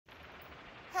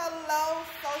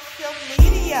social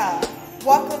media.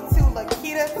 Welcome to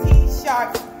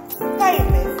LakitaTSharpe's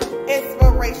famous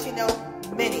inspirational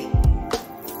mini.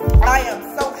 I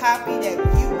am so happy that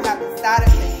you have decided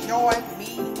to join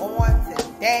me on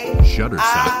today.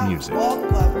 Shutterstock Music.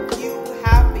 Welcome you.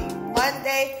 Happy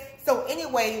Monday. So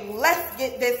anyway, let's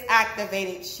get this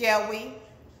activated, shall we?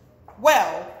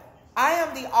 Well, I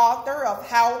am the author of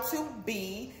How to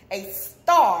Be a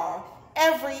Star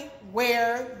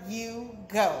Everywhere You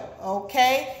Go,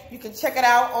 okay? You can check it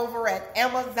out over at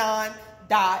Amazon.com.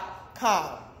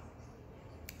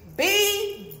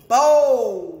 Be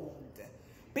bold.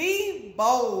 Be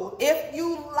bold. If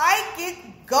you like it,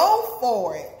 go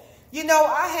for it. You know,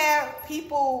 I had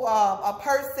people, a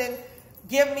person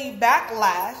give me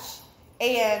backlash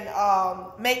and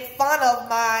make fun of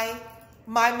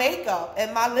my makeup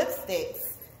and my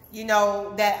lipsticks, you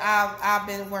know, that I've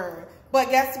been wearing. But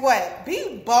guess what?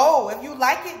 Be bold. If you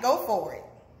like it, go for it.